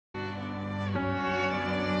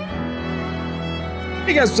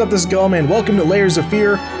Hey guys, what's up? This is GaLm and welcome to Layers of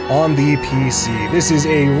Fear on the PC. This is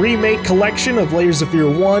a remake collection of Layers of Fear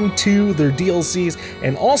 1, 2, their DLCs,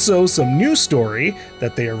 and also some new story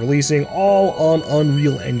that they are releasing all on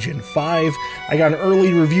Unreal Engine 5. I got an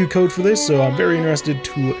early review code for this, so I'm very interested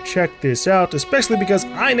to check this out, especially because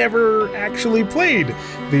I never actually played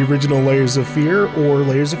the original Layers of Fear or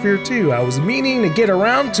Layers of Fear 2. I was meaning to get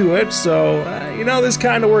around to it, so, you know, this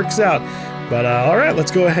kind of works out. But alright,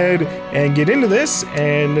 let's go ahead and get into this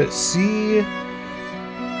and see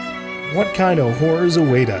what kind of horrors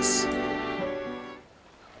await us.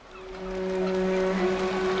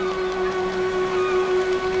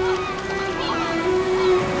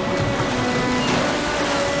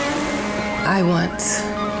 I once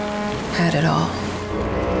had it all.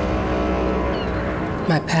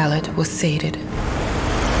 My palate was sated,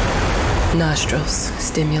 nostrils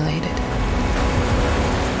stimulated,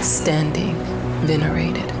 standing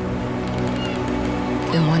venerated.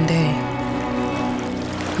 And one day,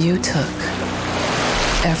 you took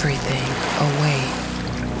everything away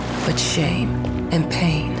but shame and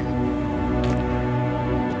pain.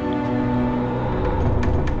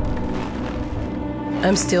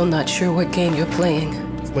 I'm still not sure what game you're playing.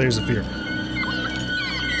 It's Layers of Fear.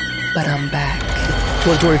 But I'm back.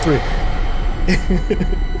 2023.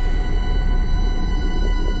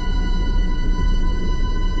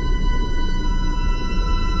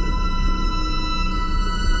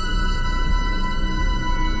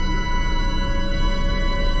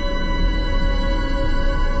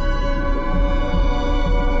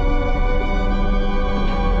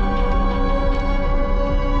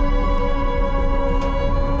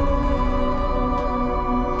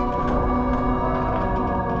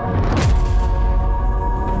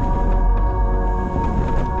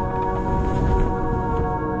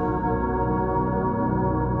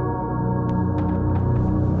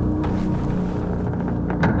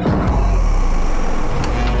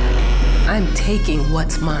 I'm taking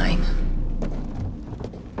what's mine.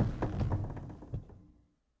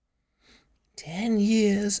 10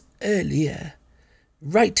 years earlier.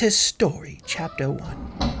 Writer's Story, Chapter 1.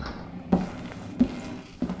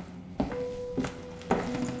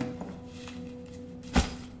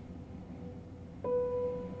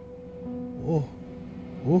 Oh.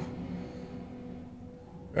 Oh.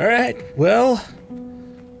 Alright, well,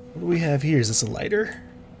 what do we have here? Is this a lighter?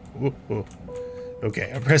 Oh, oh.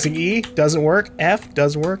 Okay, I'm pressing E, doesn't work. F,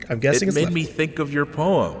 doesn't work. I'm guessing it's left. left. It made me think of your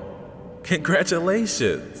poem.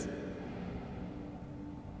 Congratulations.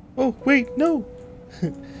 Oh, wait, no.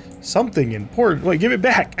 Something important. Wait, give it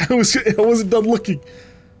back. I wasn't done looking.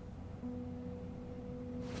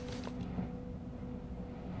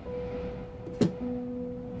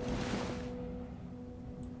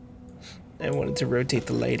 I wanted to rotate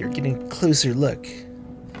the lighter, getting a closer look.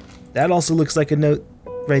 That also looks like a note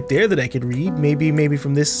right there that I could read. Maybe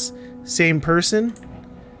from this same person.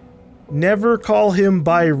 Never call him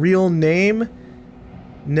by real name.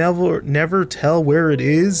 Never tell where it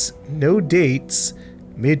is. No dates.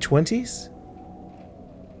 Mid-20s?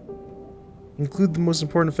 Include the most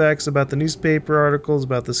important facts about the newspaper articles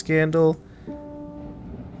about the scandal.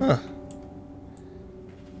 Huh.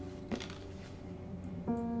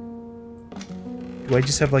 Do I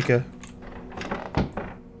just have like a...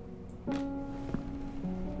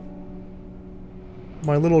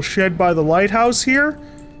 my little shed by the lighthouse here?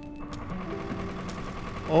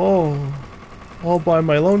 Oh, all by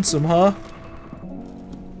my lonesome, huh?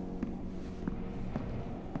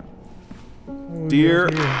 Dear,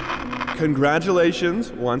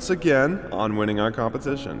 congratulations once again on winning our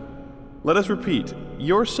competition. Let us repeat,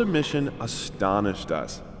 your submission astonished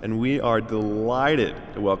us, and we are delighted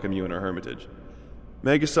to welcome you in our hermitage.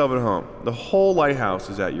 Make yourself at home. The whole lighthouse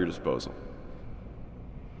is at your disposal.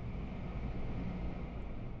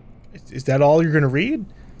 Is that all you're gonna read?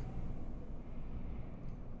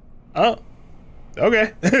 Oh,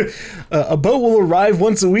 okay. A boat will arrive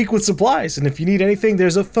once a week with supplies, and if you need anything,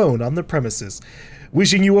 there's a phone on the premises.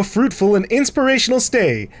 Wishing you a fruitful and inspirational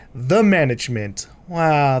stay, the management.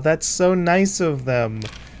 Wow, that's so nice of them.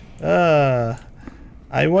 I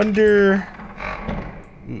wonder...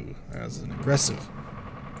 Ooh, that was an aggressive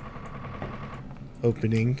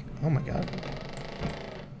opening. Oh my god.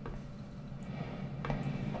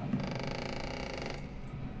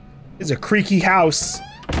 It's a creaky house.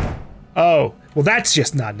 Oh, well that's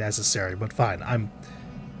just not necessary, but fine.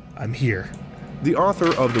 I'm here. The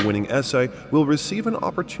author of the winning essay will receive an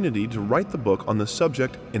opportunity to write the book on the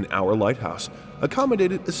subject in our lighthouse,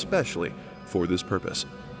 accommodated especially for this purpose.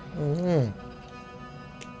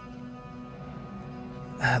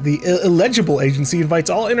 The Illegible Agency invites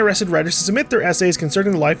all interested writers to submit their essays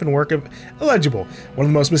concerning the life and work of Illegible, one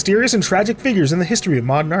of the most mysterious and tragic figures in the history of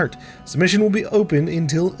modern art. Submission will be open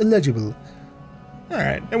until Illegible.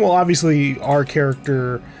 Alright, and well, obviously, our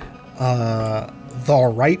character,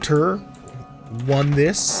 the writer, won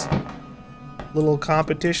this little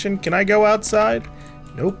competition. Can I go outside?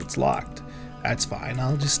 Nope, it's locked. That's fine,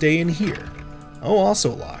 I'll just stay in here. Oh,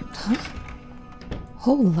 also locked. Huh?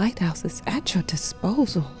 Whole lighthouse is at your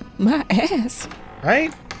disposal. My ass.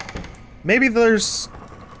 Right? Maybe there's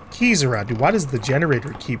keys around. Dude, why does the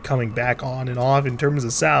generator keep coming back on and off in terms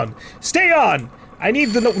of sound? Stay on! I need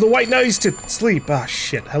the white noise to sleep. Ah,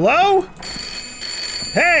 shit. Hello?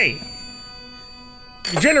 Hey!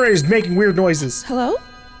 The generator's making weird noises. Hello?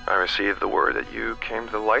 I received the word that you came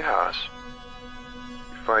to the lighthouse.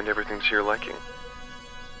 You find everything to your liking.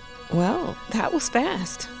 Well, that was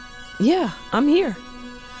fast. Yeah, I'm here.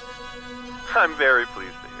 I'm very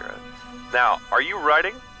pleased to hear it. Now, are you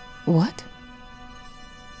writing? What?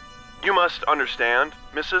 You must understand,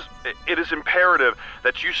 Mrs. It is imperative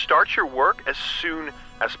that you start your work as soon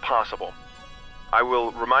as possible. I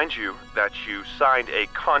will remind you that you signed a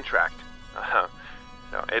contract.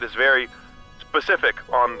 So it is very specific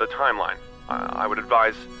on the timeline. I would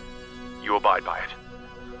advise you abide by it.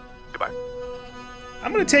 Goodbye.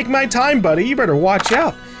 I'm gonna take my time, buddy. You better watch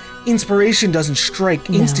out. Inspiration doesn't strike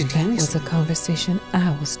instantaneously. That was a conversation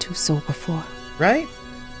I was too sober for. Right?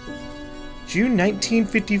 June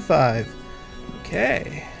 1955.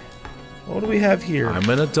 Okay. What do we have here? I'm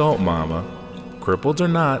an adult, Mama. Crippled or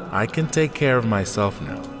not, I can take care of myself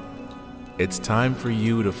now. It's time for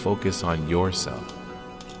you to focus on yourself.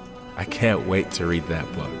 I can't wait to read that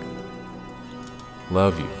book.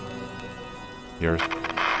 Love you. Yours.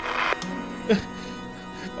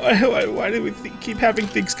 Why do we keep having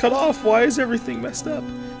things cut off? Why is everything messed up?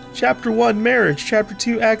 Chapter 1, Marriage. Chapter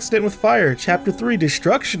 2, Accident with Fire. Chapter 3,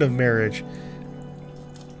 Destruction of Marriage.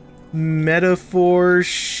 Metaphor,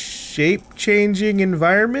 shape-changing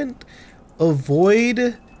environment.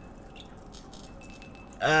 Avoid...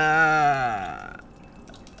 I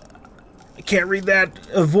can't read that.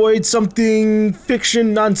 Avoid something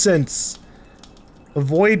fiction nonsense.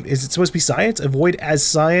 Avoid... Is it supposed to be science? Avoid as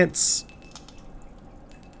science...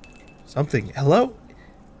 Something. Hello?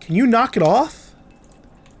 Can you knock it off?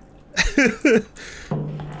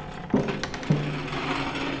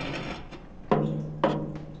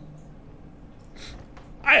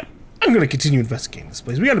 I'm gonna continue investigating this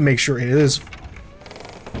place. We gotta make sure it is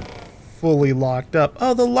fully locked up.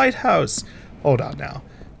 Oh, the lighthouse. Hold on now.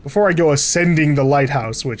 Before I go ascending the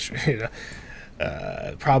lighthouse, which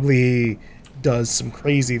probably does some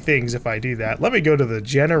crazy things if I do that. Let me go to the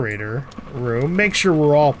generator room, make sure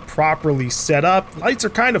we're all properly set up. Lights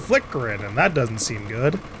are kind of flickering, and that doesn't seem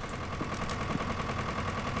good.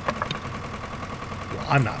 Well,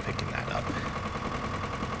 I'm not picking that up.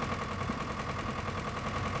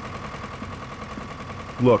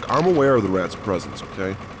 Look, I'm aware of the rat's presence,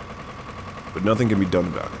 okay? But nothing can be done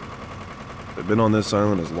about it. They've been on this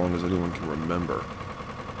island as long as anyone can remember.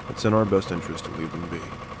 It's in our best interest to leave them be.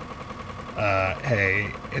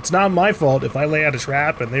 Hey, it's not my fault if I lay out a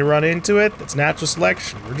trap and they run into it. That's natural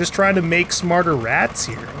selection. We're just trying to make smarter rats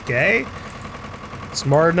here, okay?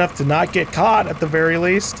 Smart enough to not get caught, at the very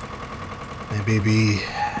least. And maybe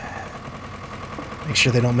make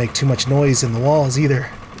sure they don't make too much noise in the walls, either.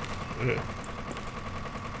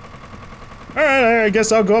 Alright, I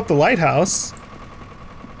guess I'll go up the lighthouse.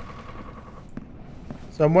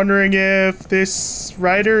 So I'm wondering if this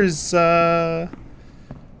writer is,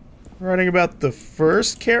 writing about the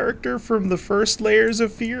first character from the first Layers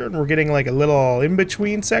of Fear, and we're getting like a little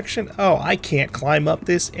in-between section. Oh, I can't climb up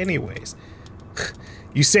this anyways.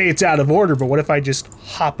 You say it's out of order, but what if I just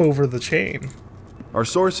hop over the chain? Our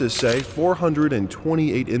sources say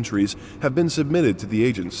 428 entries have been submitted to the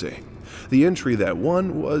agency. The entry that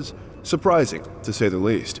won was surprising, to say the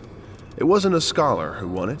least. It wasn't a scholar who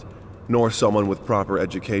won it, nor someone with proper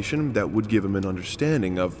education that would give him an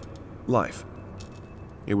understanding of life.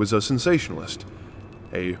 It was a sensationalist,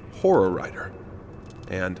 a horror writer,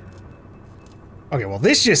 and... Okay, well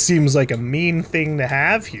this just seems like a mean thing to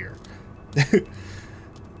have here.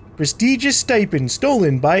 Prestigious stipend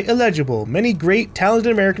stolen by Illegible. Many great,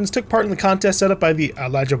 talented Americans took part in the contest set up by the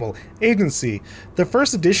Illegible Agency. The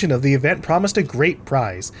first edition of the event promised a great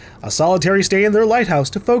prize. A solitary stay in their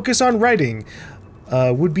lighthouse to focus on writing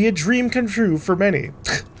would be a dream come true for many.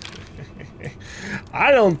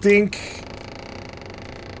 I don't think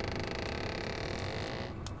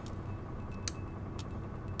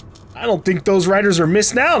those writers are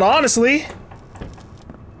missing out, honestly.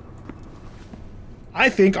 I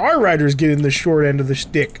think our rider's getting the short end of the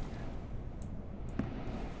stick.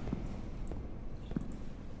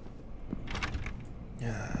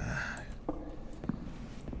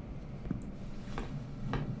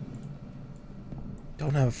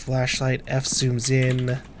 Don't have a flashlight. F zooms in.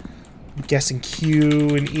 I'm guessing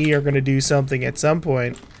Q and E are going to do something at some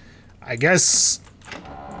point. I guess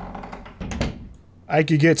I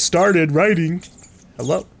could get started writing.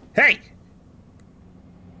 Hello? Hey!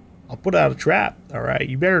 I'll put out a trap. Alright,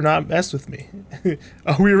 you better not mess with me.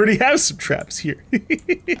 Oh, we already have some traps here.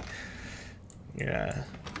 Yeah.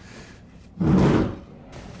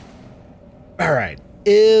 Alright.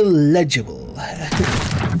 Illegible.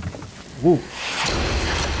 Whoa.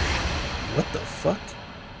 What the fuck?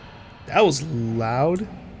 That was loud.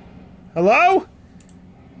 Hello?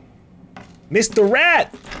 Mr.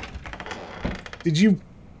 Rat! Did you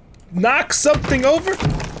knock something over?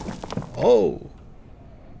 Oh.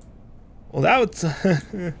 Well, that was...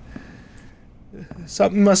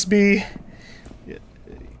 something must be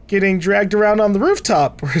getting dragged around on the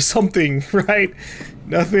rooftop or something, right?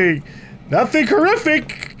 Nothing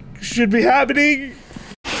horrific should be happening.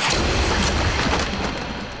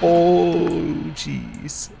 Oh,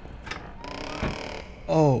 jeez.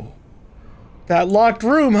 Oh. That locked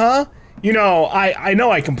room, huh? You know, I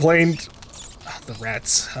know I complained... the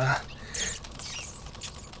rats,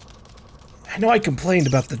 I know I complained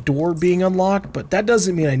about the door being unlocked, but that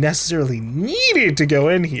doesn't mean I necessarily needed to go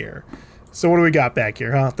in here. So what do we got back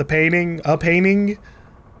here, huh? The painting? A painting?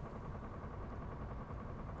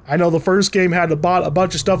 I know the first game had a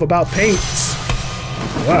bunch of stuff about paints.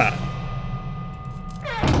 What?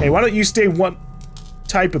 Hey, why don't you stay one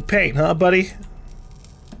type of paint, huh, buddy?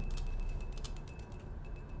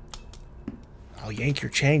 I'll yank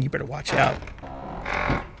your chain, you better watch out.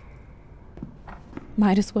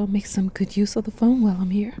 Might as well make some good use of the phone while I'm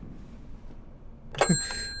here.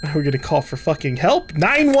 Are we gonna call for fucking help?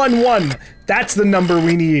 911! That's the number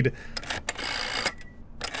we need.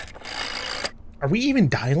 Are we even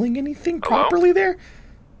dialing anything properly there?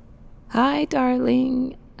 Hi,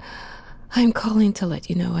 darling. I'm calling to let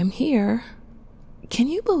you know I'm here. Can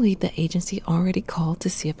you believe the agency already called to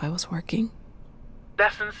see if I was working?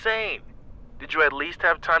 That's insane. Did you at least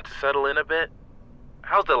have time to settle in a bit?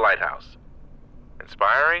 How's the lighthouse?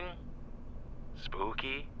 Inspiring?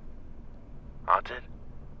 Spooky? Haunted?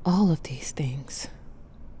 All of these things.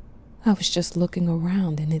 I was just looking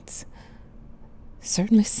around and it's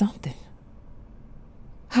certainly something.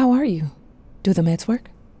 How are you? Do the meds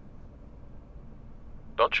work?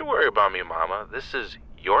 Don't you worry about me, Mama. This is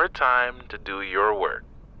your time to do your work.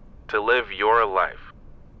 To live your life.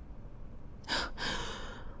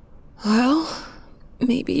 Well,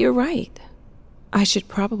 maybe you're right. I should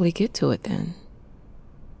probably get to it then.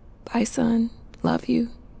 Bye, son. Love you.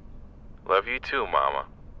 Love you too, Mama.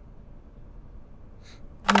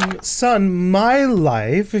 Son, my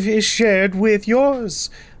life is shared with yours,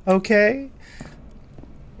 okay?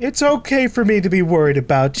 It's okay for me to be worried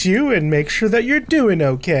about you and make sure that you're doing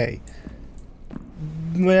okay.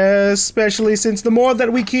 Especially since the more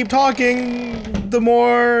that we keep talking, the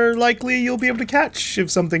more likely you'll be able to catch if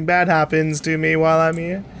something bad happens to me while I'm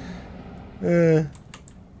here.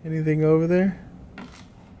 Anything over there?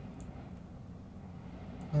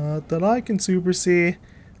 That I can super see.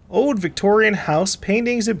 Old Victorian house,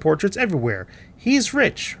 paintings and portraits everywhere. He's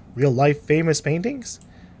rich. Real life famous paintings?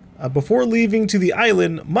 Before leaving to the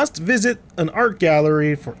island, must visit an art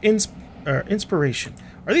gallery for inspiration.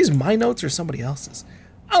 Are these my notes or somebody else's?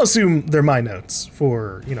 I'll assume they're my notes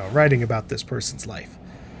for, you know, writing about this person's life.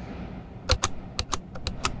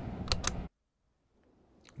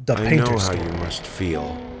 The I know how you must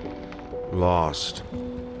feel. Lost.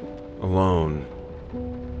 Alone.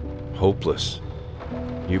 Hopeless.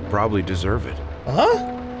 You probably deserve it.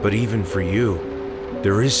 Huh? But even for you,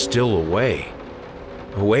 there is still a way.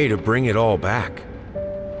 A way to bring it all back.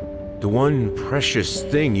 The one precious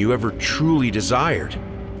thing you ever truly desired.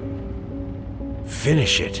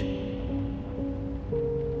 Finish it.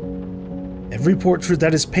 Every portrait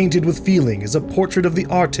that is painted with feeling is a portrait of the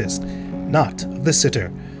artist, not of the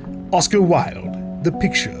sitter. Oscar Wilde, The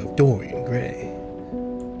Picture of Dorian Gray.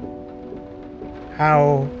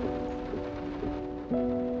 How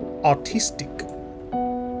autistic.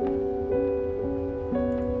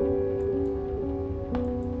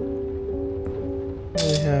 What do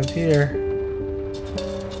we have here?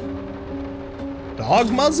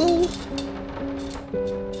 Dog muzzle?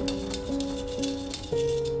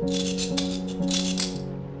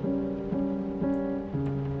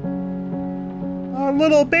 Our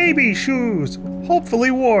little baby shoes,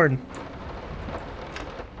 hopefully worn.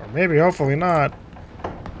 Or maybe hopefully not.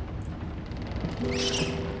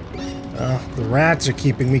 The rats are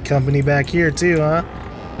keeping me company back here too, huh?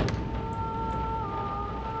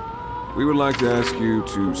 We would like to ask you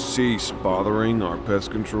to cease bothering our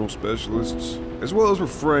pest control specialists, as well as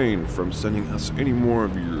refrain from sending us any more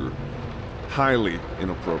of your highly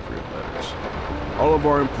inappropriate letters. All of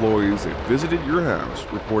our employees that visited your house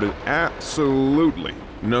reported absolutely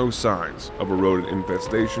no signs of a rodent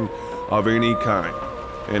infestation of any kind,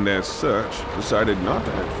 and as such, decided not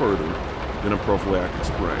to head further than a prophylactic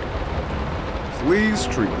spray. Please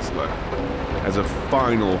treat this letter as a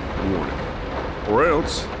final warning, or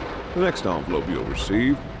else the next envelope you'll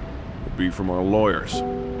receive will be from our lawyers.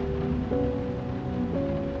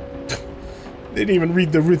 They didn't even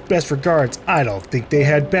read the Ruth best regards. I don't think they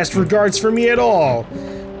had best regards for me at all.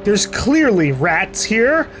 There's clearly rats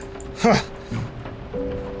here. Huh.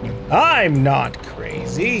 I'm not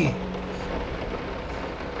crazy.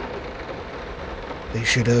 They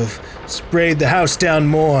should have sprayed the house down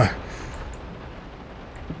more.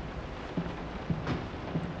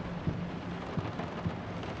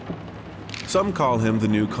 Some call him the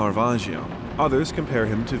new Caravaggio. Others compare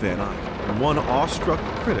him to Van Eyck. And one awestruck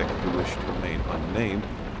critic who wished to remain unnamed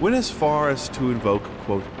went as far as to invoke,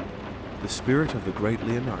 quote, the spirit of the great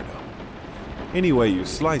Leonardo. Any way you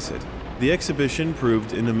slice it, the exhibition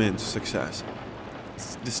proved an immense success.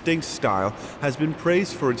 Its distinct style has been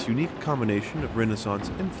praised for its unique combination of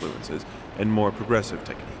Renaissance influences and more progressive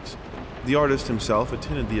techniques. The artist himself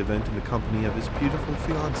attended the event in the company of his beautiful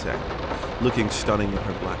fiancée, looking stunning in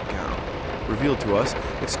her black gown, revealed to us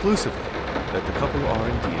exclusively that the couple are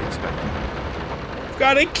indeed expecting. I've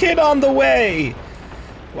got a kid on the way!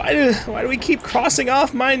 Why do we keep crossing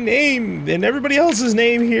off my name and everybody else's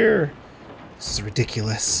name here? This is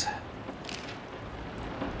ridiculous.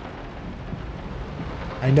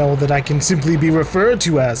 I know that I can simply be referred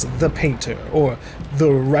to as the painter, or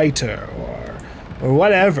the writer, or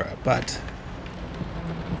whatever, but...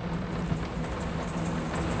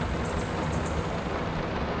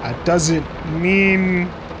 that doesn't mean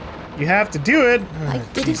you have to do it. I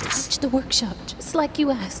didn't touch the workshop, just like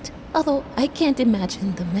you asked. Although I can't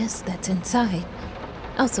imagine the mess that's inside.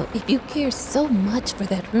 Also, if you care so much for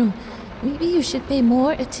that room, maybe you should pay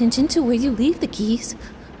more attention to where you leave the keys.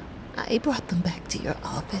 I brought them back to your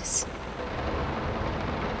office.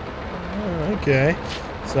 Okay.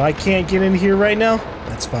 So I can't get in here right now?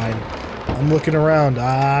 That's fine. I'm looking around.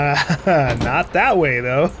 Not that way,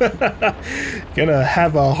 though. Gonna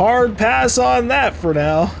have a hard pass on that for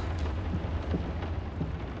now.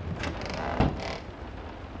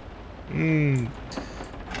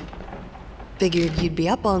 Figured you'd be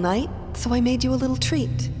up all night, so I made you a little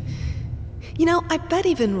treat. You know, I bet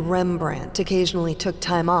even Rembrandt occasionally took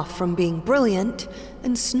time off from being brilliant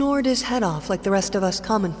and snored his head off like the rest of us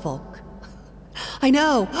common folk. I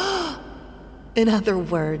know! In other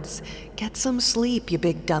words, get some sleep, you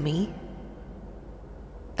big dummy.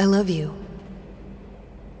 I love you.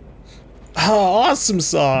 Oh, awesome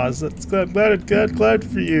sauce! That's glad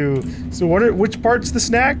for you. So which part's the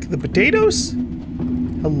snack? The potatoes?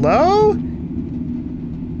 Hello?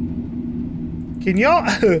 Can y'all,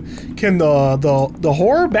 can the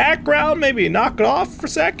horror background maybe knock it off for a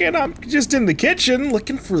second? I'm just in the kitchen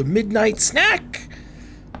looking for a midnight snack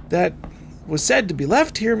that was said to be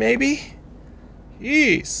left here, maybe.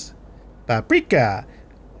 Jeez. Paprika.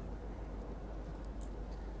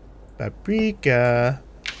 Paprika.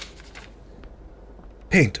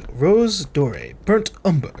 Paint, rose doré, burnt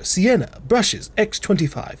umber, sienna, brushes,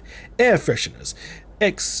 X25, air fresheners,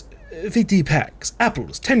 X50 packs,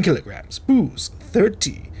 apples, 10 kilograms, booze,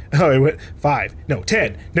 30. Oh, I went 5, no,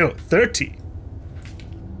 10, no, 30.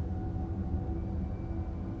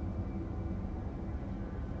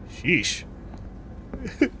 Sheesh.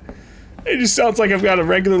 It just sounds like I've got a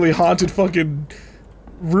regularly haunted fucking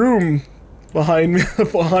room behind me,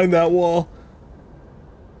 behind that wall.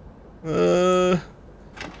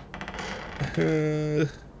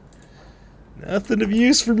 Nothing of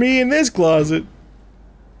use for me in this closet.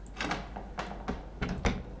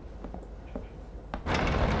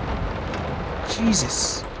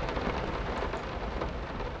 Jesus.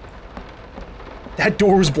 That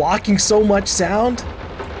door was blocking so much sound.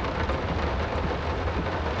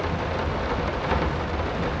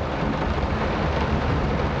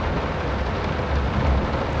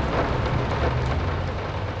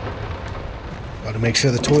 Gotta make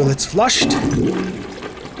sure the toilet's flushed.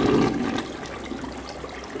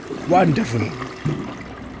 Wonderful.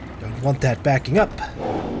 Don't want that backing up.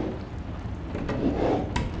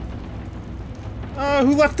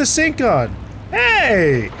 Who left the sink on?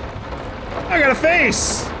 Hey! I got a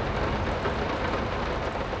face!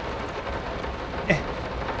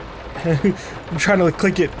 I'm trying to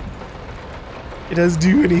click it. It doesn't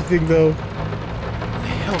do anything, though. How the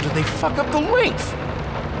hell did they fuck up the length?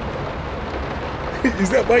 Is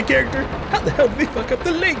that my character? How the hell did they fuck up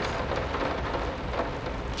the length?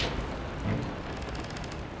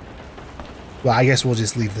 Well, I guess we'll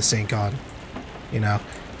just leave the sink on. You know,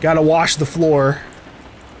 gotta wash the floor.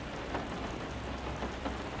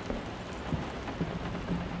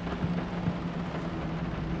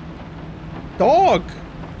 Dog!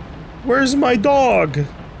 Where's my dog?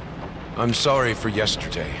 I'm sorry for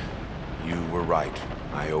yesterday. You were right.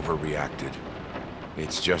 I overreacted.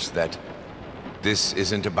 It's just that this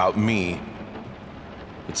isn't about me.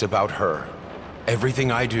 It's about her.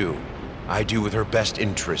 Everything I do with her best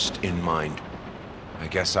interest in mind. I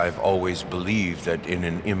guess I've always believed that in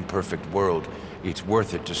an imperfect world, it's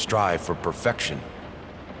worth it to strive for perfection.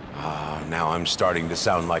 Now I'm starting to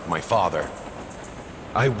sound like my father.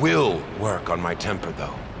 I will work on my temper,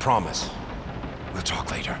 though. Promise. We'll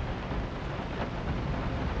talk later.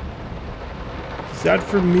 Is that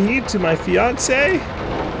for me to my fiance?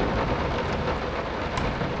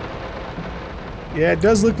 Yeah, it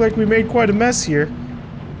does look like we made quite a mess here.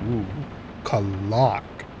 Ooh, clock.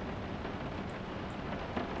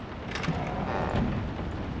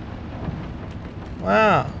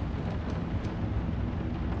 Wow.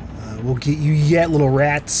 We'll get you yet, little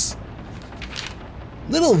rats.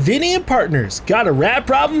 Little Vinny and Partners, got a rat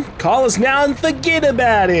problem? Call us now and forget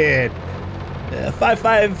about it.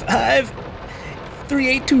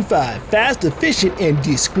 555-3825. Fast, efficient, and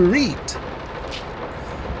discreet.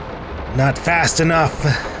 Not fast enough.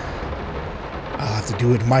 I'll have to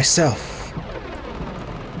do it myself.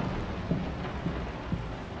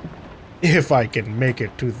 If I can make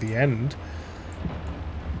it to the end.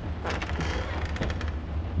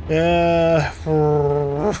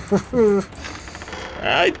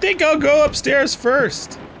 I think I'll go upstairs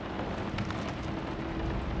first.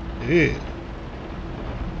 Ew.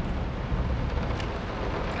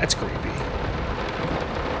 That's creepy.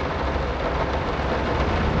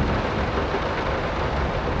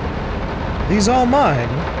 These all mine?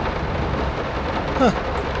 Huh.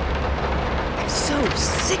 I'm so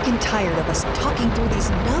sick and tired of us talking through these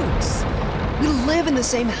notes. We live in the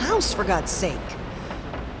same house, for God's sake.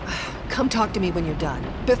 Come talk to me when you're done,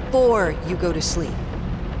 before you go to sleep.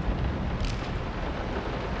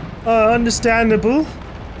 Understandable.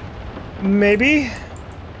 Maybe.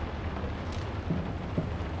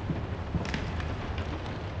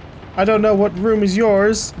 I don't know what room is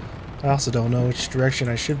yours. I also don't know which direction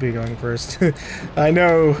I should be going first. I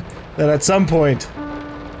know that at some point...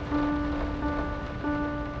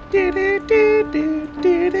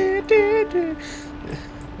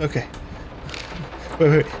 Okay.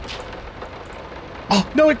 Wait. Oh,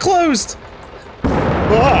 no, it closed!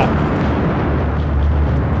 Ah.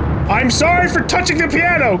 I'm sorry for touching the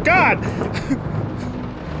piano! God!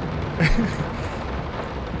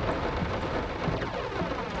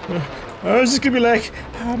 I was just gonna be like,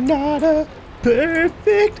 I'm not a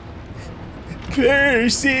perfect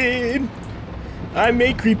person. I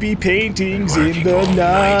make creepy paintings in the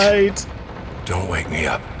night. Don't wake me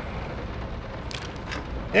up.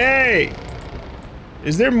 Hey!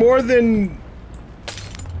 Is there more than...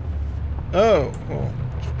 Oh, well,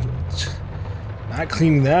 not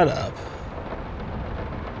cleaning that up.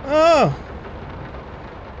 Oh!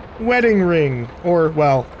 Wedding ring. Or,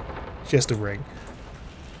 well, just a ring.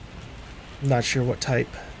 I'm not sure what type.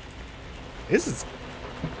 This is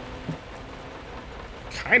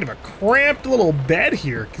kind of a cramped little bed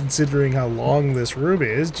here, considering how long this room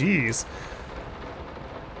is. Jeez.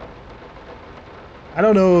 I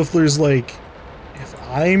don't know if there's like... If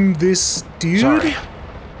I'm this dude? Sorry.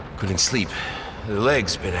 Couldn't sleep. The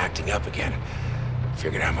leg's been acting up again.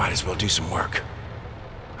 Figured I might as well do some work.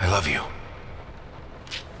 I love you.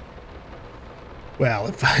 Well,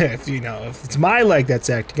 if you know, if it's my leg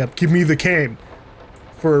that's acting up, give me the cane.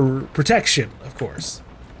 For protection, of course.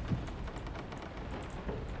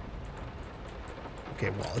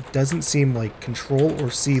 Okay, well, it doesn't seem like Control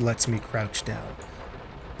or C lets me crouch down.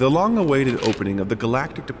 The long-awaited opening of the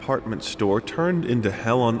Galactic Department Store turned into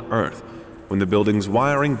hell on Earth when the building's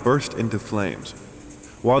wiring burst into flames.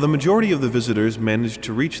 While the majority of the visitors managed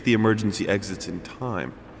to reach the emergency exits in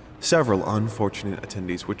time, several unfortunate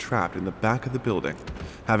attendees were trapped in the back of the building,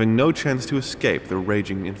 having no chance to escape the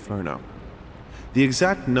raging inferno. The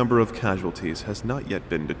exact number of casualties has not yet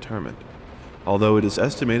been determined, although it is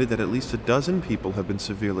estimated that at least a dozen people have been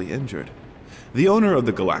severely injured. The owner of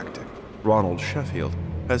the Galactic, Ronald Sheffield,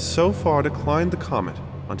 has so far declined to comment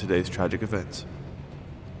on today's tragic events.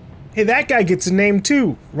 Hey, that guy gets a name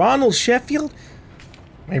too. Ronald Sheffield?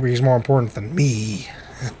 Maybe he's more important than me.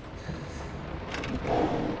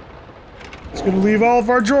 It's gonna leave all of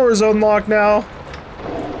our drawers unlocked now.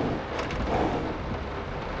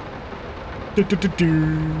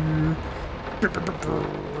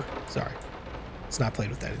 Sorry. Let's not play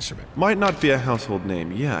with that instrument. Might not be a household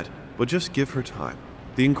name yet, but just give her time.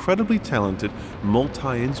 The incredibly talented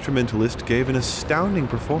multi-instrumentalist gave an astounding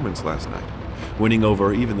performance last night, winning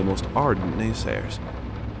over even the most ardent naysayers.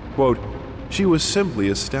 Quote, "She was simply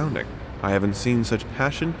astounding. I haven't seen such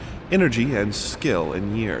passion, energy, and skill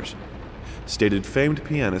in years," stated famed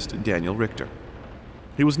pianist Daniel Richter.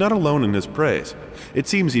 He was not alone in his praise. It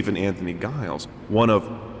seems even Anthony Giles, one of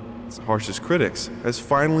its harshest critics, has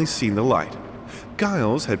finally seen the light.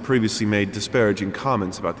 Giles had previously made disparaging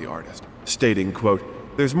comments about the artist, stating, quote,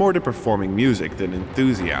 "There's more to performing music than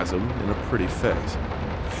enthusiasm in a pretty face."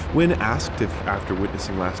 When asked if, after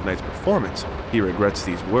witnessing last night's performance, he regrets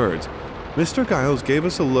these words, Mr. Giles gave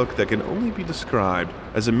us a look that can only be described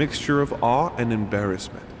as a mixture of awe and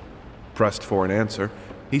embarrassment. Pressed for an answer,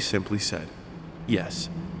 he simply said, "Yes."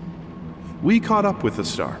 We caught up with the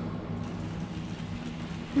star.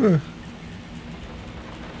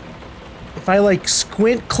 If I like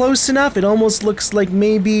squint close enough, it almost looks like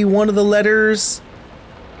maybe one of the letters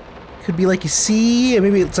could be like a C, and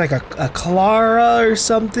maybe it's like a Clara or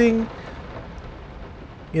something.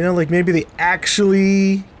 You know, like maybe they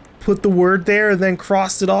actually put the word there and then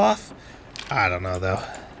crossed it off. I don't know though.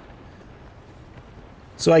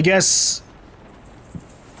 So I guess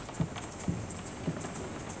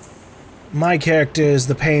my character is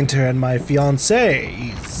the painter and my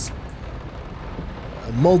fiancée is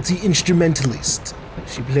a multi-instrumentalist.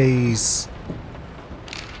 She plays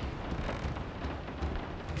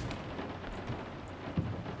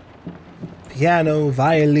piano,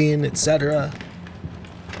 violin, etc.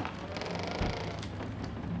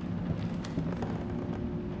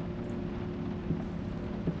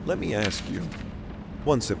 Let me ask you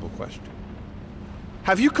one simple question.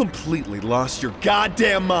 Have you completely lost your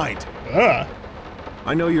goddamn mind?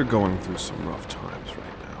 I know you're going through some rough times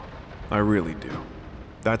right now. I really do.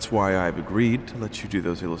 That's why I've agreed to let you do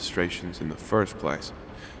those illustrations in the first place.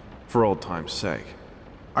 For old time's sake.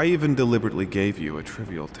 I even deliberately gave you a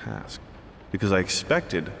trivial task, because I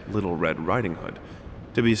expected Little Red Riding Hood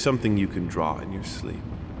to be something you can draw in your sleep.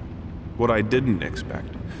 What I didn't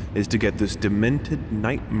expect is to get this demented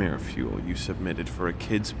nightmare fuel you submitted for a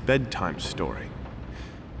kid's bedtime story.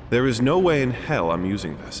 There is no way in hell I'm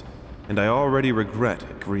using this, and I already regret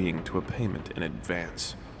agreeing to a payment in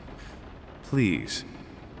advance. Please,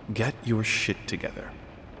 get your shit together.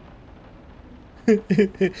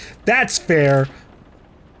 That's fair.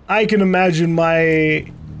 I can imagine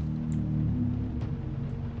my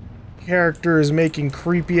character is making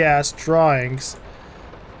creepy ass drawings.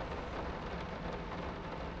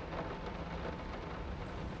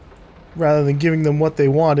 Rather than giving them what they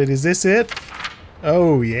wanted. Is this it?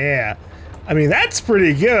 Oh yeah. I mean, that's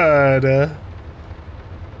pretty good.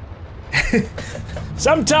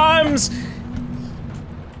 Sometimes.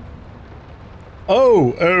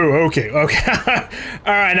 Oh, okay. All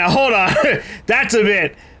right, now hold on. That's a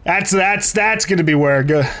bit. That's gonna be where I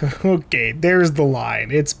go. Okay, there's the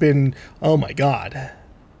line. It's been. Oh my god.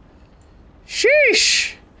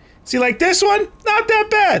 Sheesh. See, like this one, not that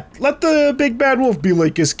bad. Let the big bad wolf be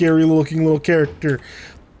like a scary looking little character.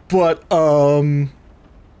 But,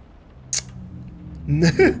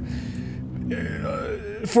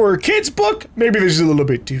 for a kid's book, maybe this is a little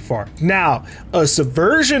bit too far. Now, a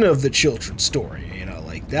subversion of the children's story, you know,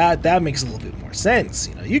 like that makes a little bit more sense.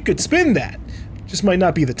 You know, you could spin that. Just might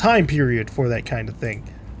not be the time period for that kind of thing.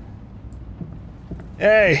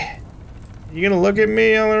 Hey, you gonna look at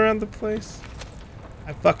me all around the place?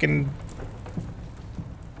 I fucking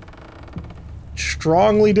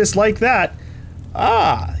strongly dislike that.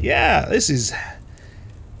 Ah, yeah, this is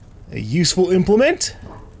a useful implement.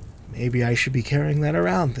 Maybe I should be carrying that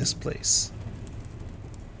around this place.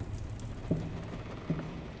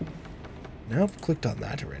 Nope, clicked on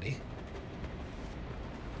that already.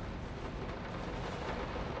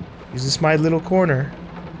 Is this my little corner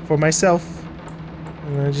for myself?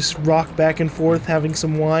 I'm gonna just rock back and forth having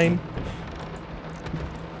some wine.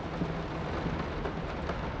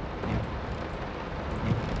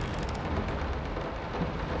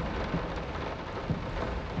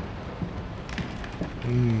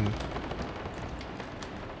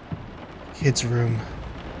 Kid's room.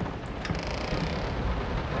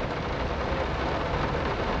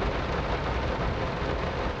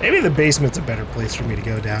 Maybe the basement's a better place for me to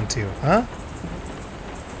go down to, huh?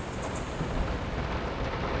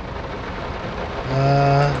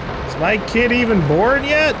 Is my kid even born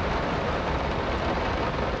yet?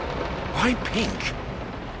 Why pink?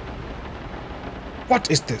 What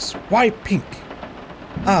is this? Why pink?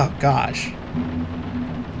 Oh, gosh.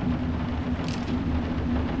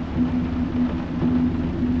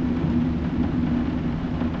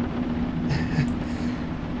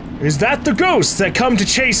 Is that the ghosts that come to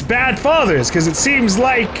chase bad fathers? Because it seems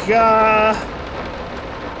like,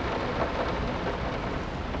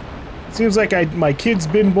 my kid's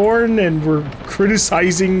been born and we're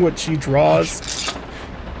criticizing what she draws.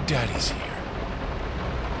 Daddy's here.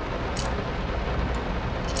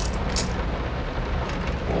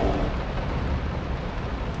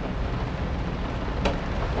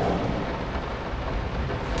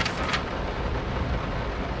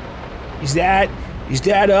 Is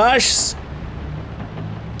that us?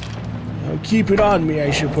 I'll keep it on me, I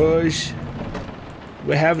suppose.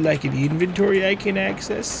 Do I have like an inventory I can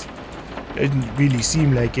access? Doesn't really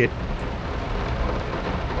seem like it.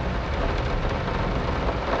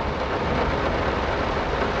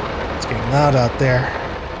 It's getting loud out there.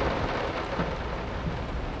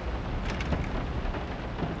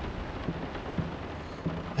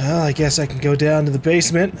 Well, I guess I can go down to the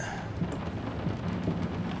basement.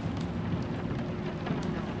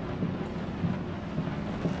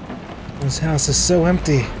 This house is so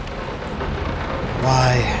empty.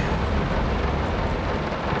 Why?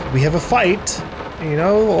 We have a fight. You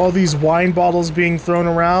know, all these wine bottles being thrown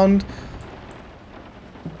around.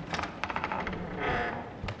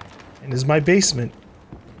 And is my basement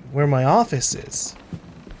where my office is?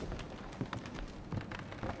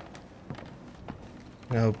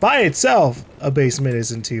 You know, by itself, a basement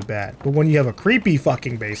isn't too bad. But when you have a creepy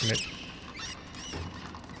fucking basement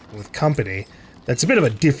with company, that's a bit of a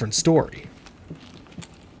different story.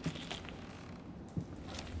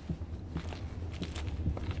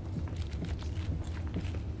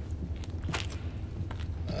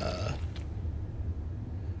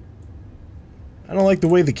 I don't like the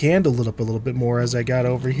way the candle lit up a little bit more as I got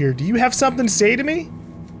over here. Do you have something to say to me?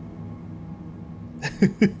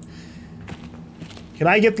 Can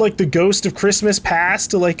I get, like, the ghost of Christmas past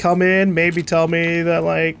to, like, come in? Maybe tell me that,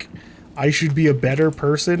 like, I should be a better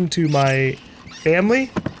person to my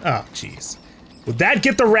family? Oh, jeez. Would that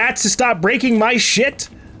get the rats to stop breaking my shit?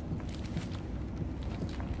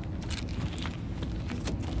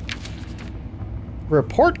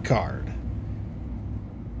 Report card.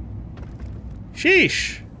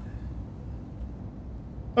 Sheesh.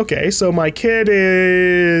 Okay, so my kid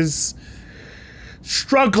is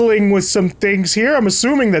struggling with some things here. I'm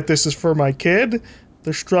assuming that this is for my kid.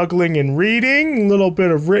 They're struggling in reading, a little bit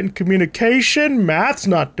of written communication. Math's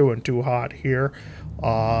not doing too hot here.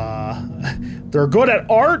 They're good at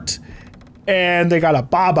art, and they got a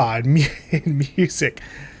baba in music.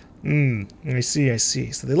 I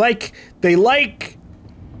see. So they like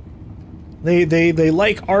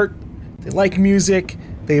art. They like music.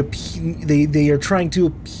 They are trying to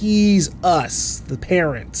appease us, the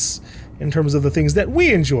parents, in terms of the things that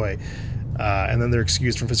we enjoy. And then they're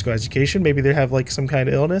excused from physical education. Maybe they have, like, some kind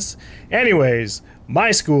of illness. Anyways,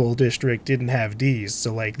 my school district didn't have D's,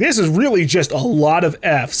 so, like, this is really just a lot of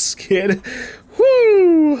F's, kid.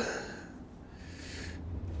 Woo!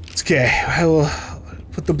 It's okay. I will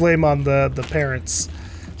put the blame on the parents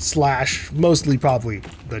 / mostly probably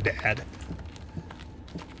the dad.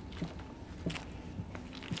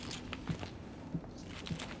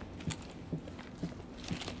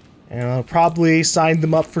 And I'll probably sign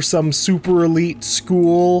them up for some super elite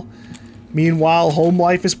school. Meanwhile, home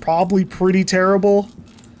life is probably pretty terrible.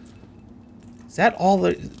 Is that all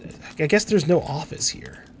the... I guess there's no office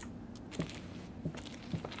here.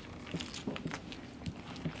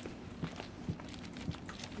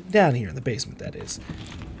 Down here in the basement, that is.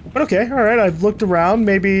 But okay, alright, I've looked around.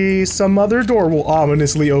 Maybe some other door will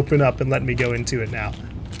ominously open up and let me go into it now.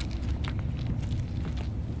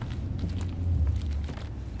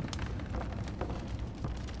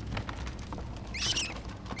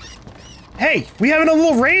 Hey, we having a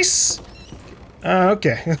little race?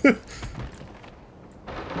 Okay.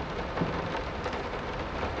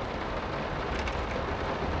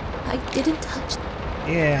 I didn't touch.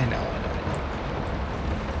 Yeah, I know.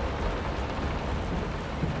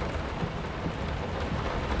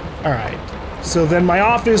 Alright. So then my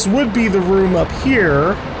office would be the room up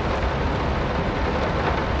here.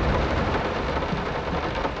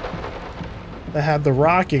 That had the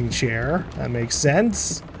rocking chair. That makes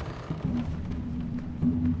sense.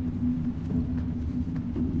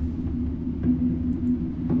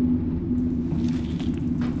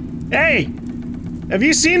 Hey! Have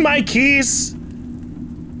you seen my keys?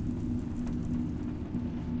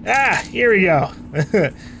 Ah, here we go.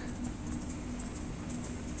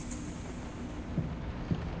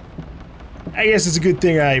 I guess it's a good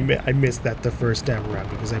thing I missed that the first time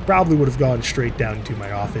around, because I probably would have gone straight down to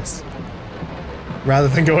my office rather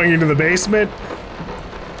than going into the basement.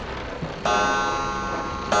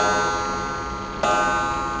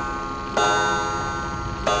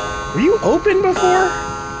 Were you open before?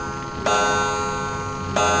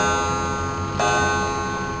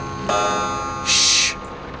 Shh.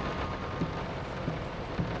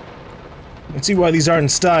 Let's see why these aren't in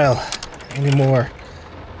style anymore.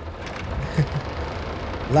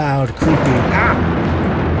 Loud, creepy. Ah!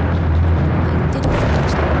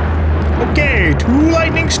 Okay, 2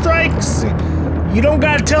 lightning strikes. You don't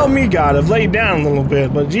gotta tell me, God. I've laid down a little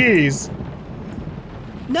bit, but geez.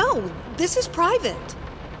 No, this is private.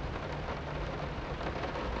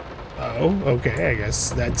 Oh, okay, I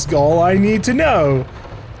guess that's all I need to know.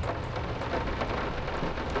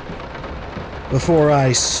 Before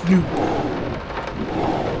I snoop.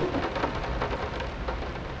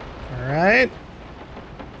 Alright.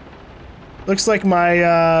 Looks like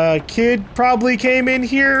my kid probably came in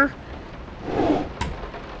here.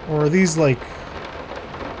 Or are these like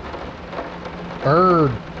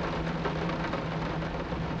bird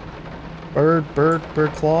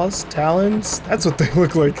claws? Talons? That's what they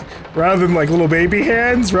look like. Rather than like little baby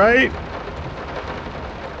hands, right?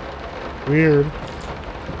 Weird.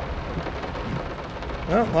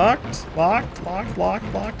 Oh, locked.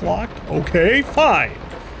 Okay, fine.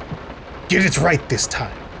 Get it right this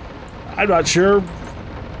time. I'm not sure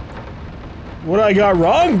what I got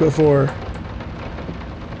wrong before.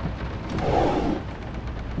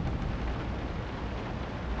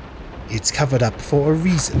 It's covered up for a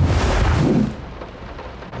reason.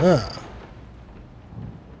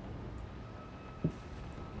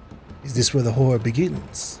 Is this where the horror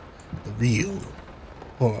begins? The real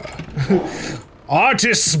horror.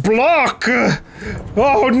 Artist's block!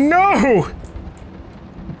 Oh no!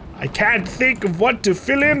 I can't think of what to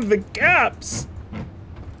fill in the gaps.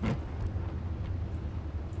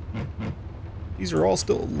 These are all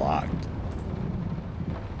still locked.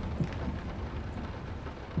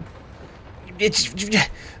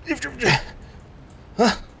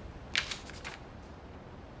 Huh?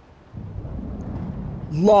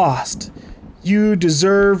 Lost. You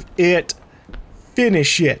deserve it.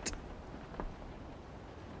 Finish it.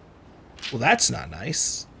 Well, that's not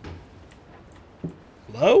nice.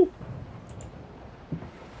 Hello?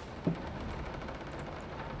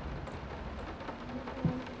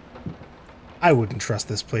 I wouldn't trust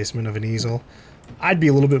this placement of an easel. I'd be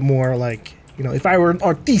a little bit more like, you know, if I were an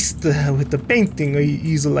artiste with the painting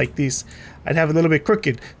easel like this, I'd have it a little bit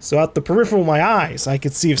crooked, so out the peripheral of my eyes, I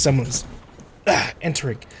could see if someone's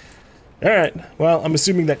entering. Alright, well, I'm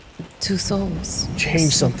assuming that 2 souls.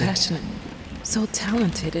 changed so something. Passionate, so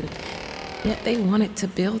talented, and yet they wanted to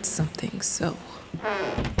build something so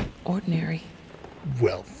ordinary.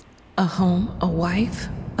 Wealth. A home, a wife,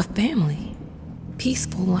 a family,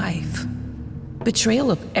 peaceful life.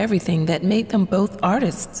 Betrayal of everything that made them both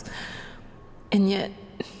artists. And yet,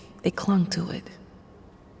 they clung to it.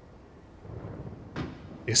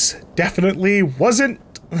 This definitely wasn't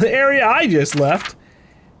the area I just left.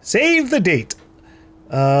 Save the date.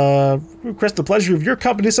 Request the pleasure of your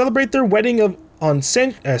company to celebrate their wedding on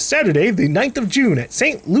Saturday, the 9th of June at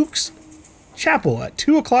St. Luke's Chapel at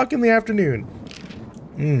 2 o'clock in the afternoon.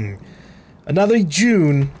 Another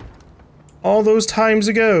June. All those times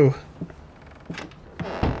ago.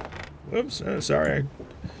 Whoops, sorry.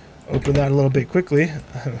 I opened that a little bit quickly.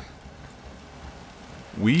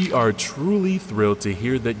 We are truly thrilled to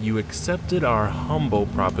hear that you accepted our humble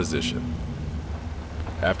proposition.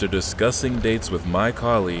 After discussing dates with my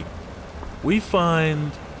colleague, we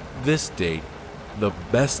find this date the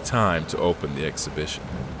best time to open the exhibition.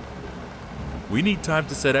 We need time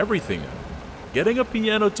to set everything up. Getting a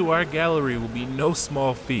piano to our gallery will be no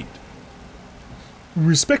small feat.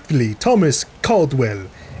 Respectfully, Thomas Caldwell,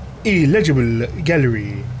 Illegible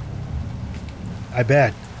Gallery. I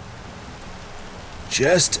bet.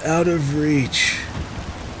 Just out of reach.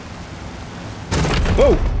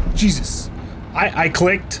 Whoa! Jesus. I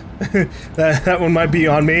clicked. that one might be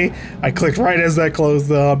on me. I clicked right as that closed,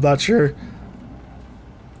 though. I'm not sure.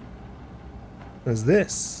 What is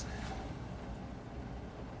this?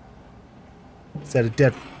 Is that a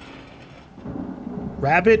dead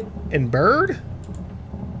rabbit and bird?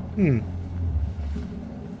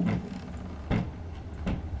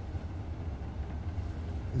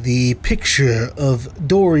 The picture of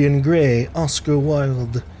Dorian Gray, Oscar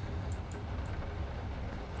Wilde.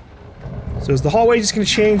 So is the hallway just gonna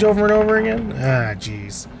change over and over again? Ah,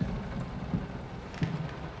 jeez.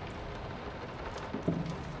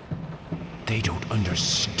 They don't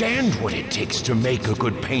understand what it takes to make a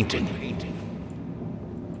good painting.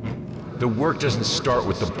 The work doesn't start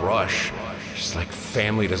with the brush. Just like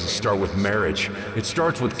family doesn't start with marriage. It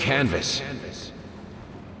starts with canvas.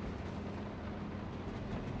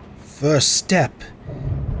 First step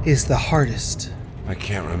is the hardest. I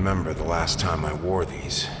can't remember the last time I wore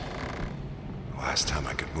these. The last time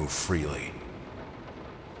I could move freely.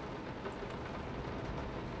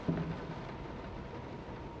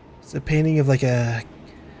 It's a painting of like a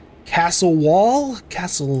castle wall?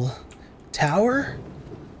 Castle tower?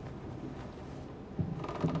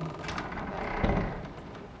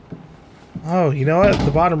 Oh, you know what? At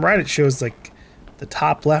the bottom right it shows like the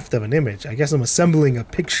top left of an image. I guess I'm assembling a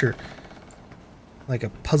picture. Like a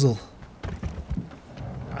puzzle.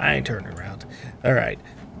 I ain't turning around. Alright.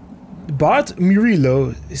 Bart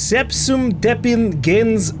Murillo, sepsum depin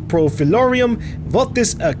gens profilorium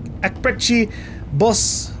votis acpreci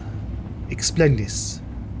bos explendis.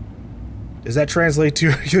 Does that translate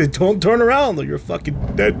to don't turn around or you're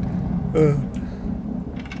fucking dead?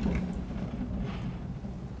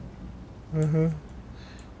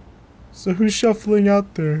 So who's shuffling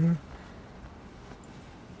out there?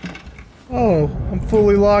 Oh, I'm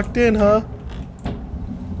fully locked in, huh?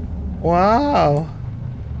 Wow.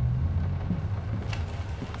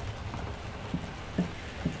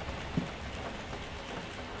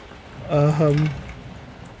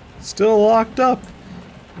 Still locked up.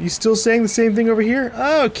 You still saying the same thing over here?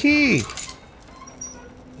 Oh, key.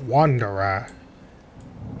 Wanderer.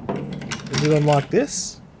 Does it unlock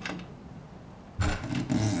this?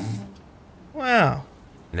 Wow.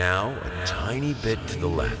 Now, a tiny bit to the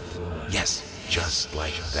left. Yes, just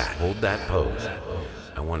like that. Hold that pose.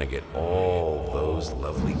 I want to get all those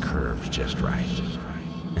lovely curves just right.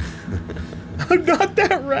 I'm not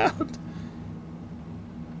that round.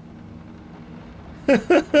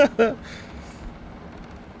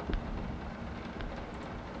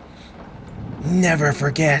 Never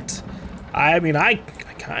forget. I mean, I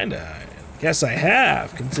kinda guess I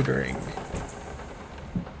have, considering.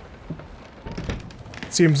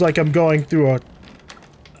 Seems like I'm going through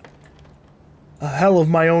a hell of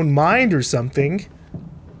my own mind or something.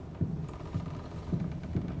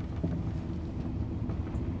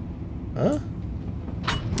 Huh?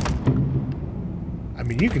 I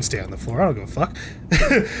mean, you can stay on the floor. I don't give a fuck.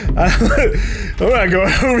 I'm not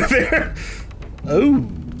going over there. Oh.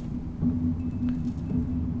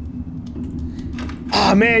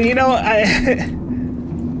 Oh man, you know,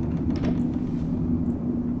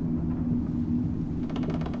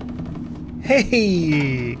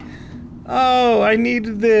 Hey! Oh, I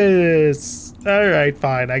needed this. Alright,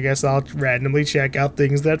 fine. I guess I'll randomly check out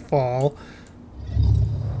things that fall.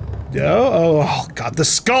 Oh, god, the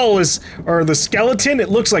skull is, or the skeleton, it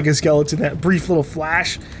looks like a skeleton, that brief little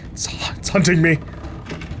flash. It's hunting me.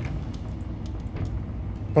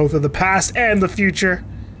 Both of the past and the future.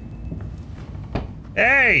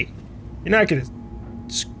 Hey! You're not gonna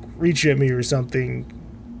screech at me or something,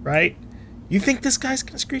 right? You think this guy's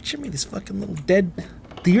gonna screech at me? This fucking little dead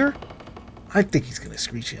deer? I think he's gonna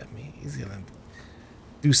screech at me. He's gonna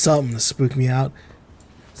do something to spook me out.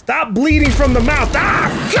 Stop bleeding from the mouth!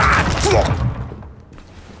 Ah!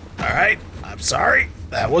 God! Alright, I'm sorry.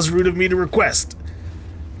 That was rude of me to request.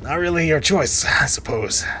 Not really your choice, I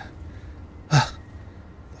suppose. The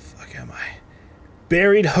fuck am I?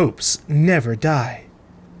 Buried hopes never die.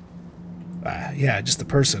 Yeah, just the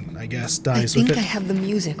person, I guess, dies with it. I think I have the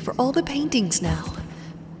music for all the paintings now.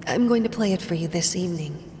 I'm going to play it for you this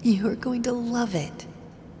evening. You're going to love it.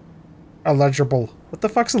 Illegible. What the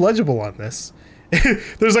fuck's illegible on this?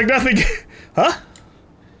 There's like nothing. Huh?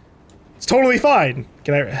 It's totally fine.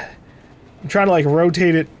 Can I? I'm trying to like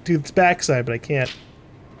rotate it to its backside, but I can't.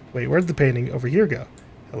 Wait, where'd the painting over here go?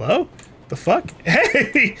 Hello? The fuck?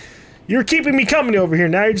 Hey! You're keeping me company over here.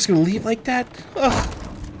 Now you're just gonna leave like that? Ugh.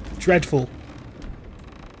 Dreadful.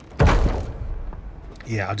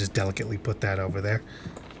 Yeah, I'll just delicately put that over there.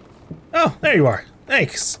 Oh, there you are.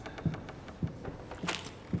 Thanks.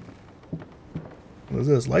 What is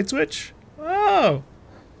this? Light switch? Oh.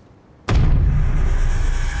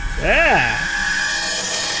 Yeah.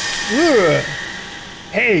 Ugh.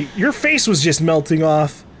 Hey, your face was just melting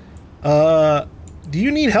off. Do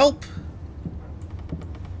you need help?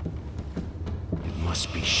 It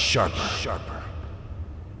must be sharper.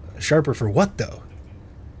 Sharper for what, though?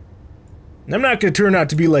 I'm not gonna turn out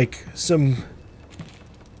to be like some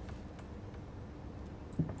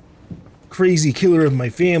crazy killer of my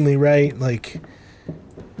family, right? Like,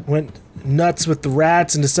 went nuts with the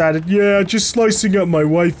rats and decided, yeah, just slicing up my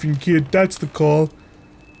wife and kid, that's the call.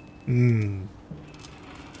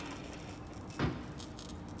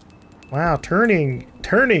 Wow, turning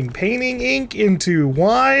painting ink into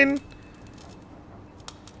wine?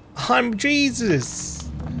 time. Jesus.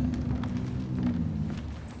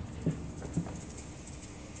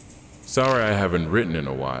 Sorry I haven't written in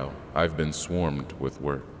a while. I've been swarmed with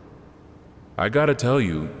work. I gotta tell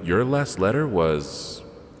you, your last letter was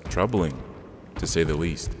troubling, to say the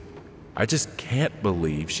least. I just can't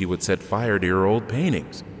believe she would set fire to your old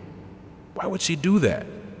paintings. Why would she do that?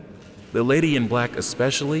 The lady in black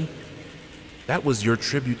especially? That was your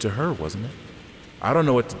tribute to her, wasn't it? I don't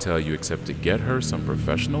know what to tell you except to get her some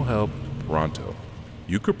professional help pronto.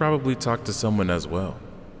 You could probably talk to someone as well.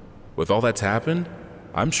 With all that's happened,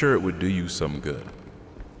 I'm sure it would do you some good.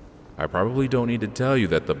 I probably don't need to tell you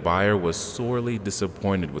that the buyer was sorely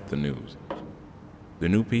disappointed with the news. The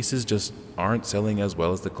new pieces just aren't selling as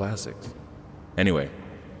well as the classics. Anyway,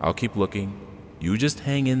 I'll keep looking. You just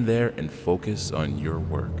hang in there and focus on your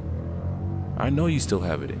work. I know you still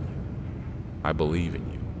have it in you. I believe in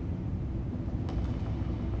you.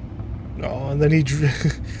 Oh, and then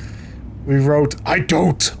we wrote, I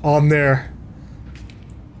don't, on there.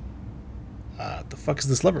 What the fuck is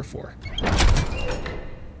this lever for?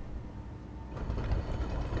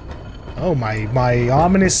 Oh, my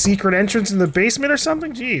ominous secret entrance in the basement or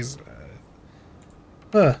something? Jeez.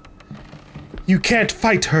 You can't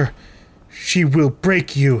fight her. She will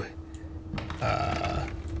break you.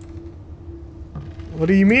 What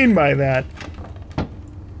do you mean by that?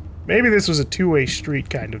 Maybe this was a two-way street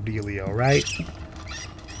kind of dealio, right?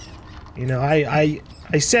 You know, I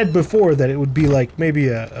said before that it would be like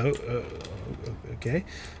maybe okay.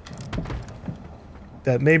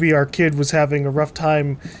 That maybe our kid was having a rough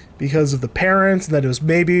time because of the parents, and that it was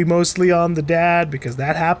maybe mostly on the dad, because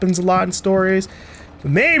that happens a lot in stories.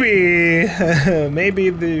 But maybe,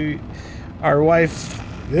 maybe our wife,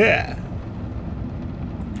 yeah.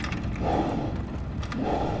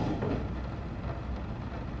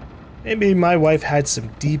 Maybe my wife had some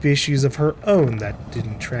deep issues of her own that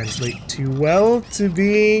didn't translate too well to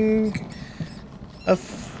being a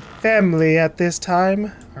family at this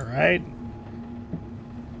time. All right.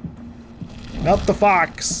 Melt the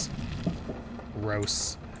fox.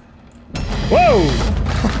 Gross. Whoa!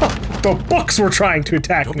 The books were trying to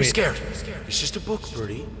attack me. Don't be scared. It's just a book,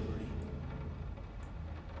 Birdie.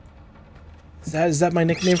 Is that my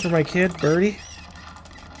nickname for my kid, Birdie?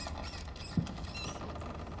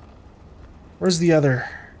 Where's the other?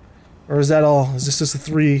 Or is that all? Is this just a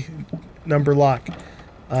 3-number lock?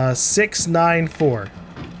 694.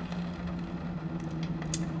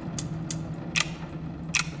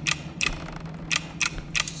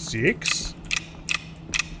 Six,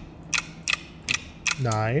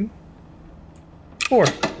 9, 4.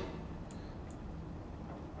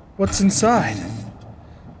 What's inside?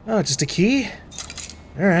 Oh, just a key?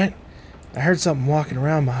 Alright. I heard something walking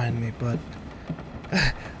around behind me, but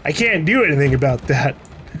I can't do anything about that.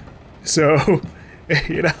 So,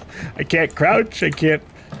 you know, I can't crouch, I can't...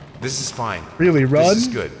 This is fine. Really run? This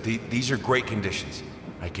is good. These are great conditions.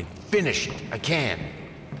 I can finish it. I can.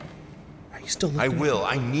 Are you still looking? I will.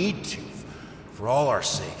 I need to. For all our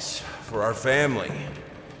sakes. For our family.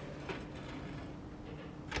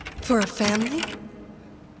 For a family?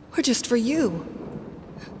 Or just for you?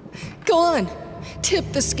 Go on.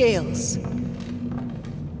 Tip the scales.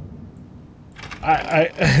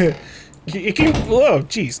 It can, whoa,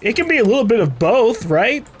 jeez. It can be a little bit of both,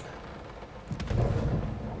 right?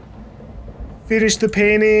 Finish the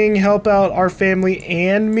painting, help out our family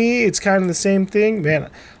and me. It's kind of the same thing. Man,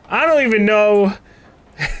 I don't even know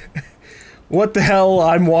what the hell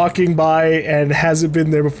I'm walking by and hasn't been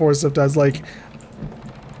there before sometimes. Like,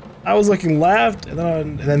 I was looking left,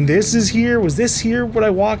 and then this is here. Was this here when I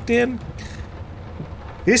walked in?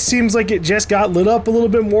 This seems like it just got lit up a little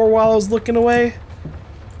bit more while I was looking away.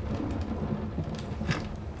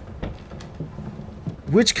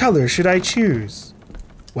 Which color should I choose?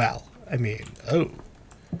 Well, I mean, oh.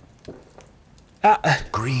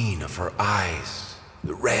 Green of her eyes.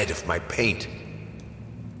 The red of my paint.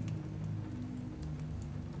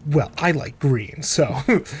 Well, I like green, so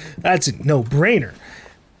that's a no-brainer.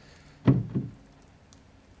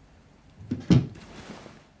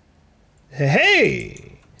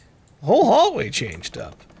 Hey! The whole hallway changed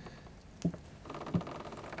up.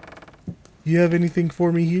 You have anything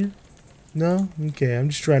for me here? No? Okay, I'm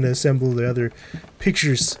just trying to assemble the other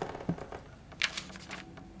pictures.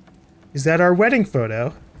 Is that our wedding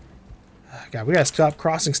photo? Oh, God, we gotta stop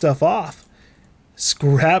crossing stuff off.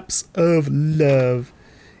 Scraps of love.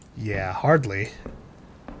 Yeah, hardly.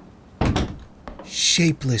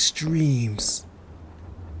 Shapeless dreams.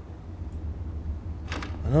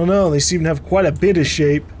 I don't know, they seem to have quite a bit of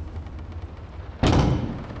shape.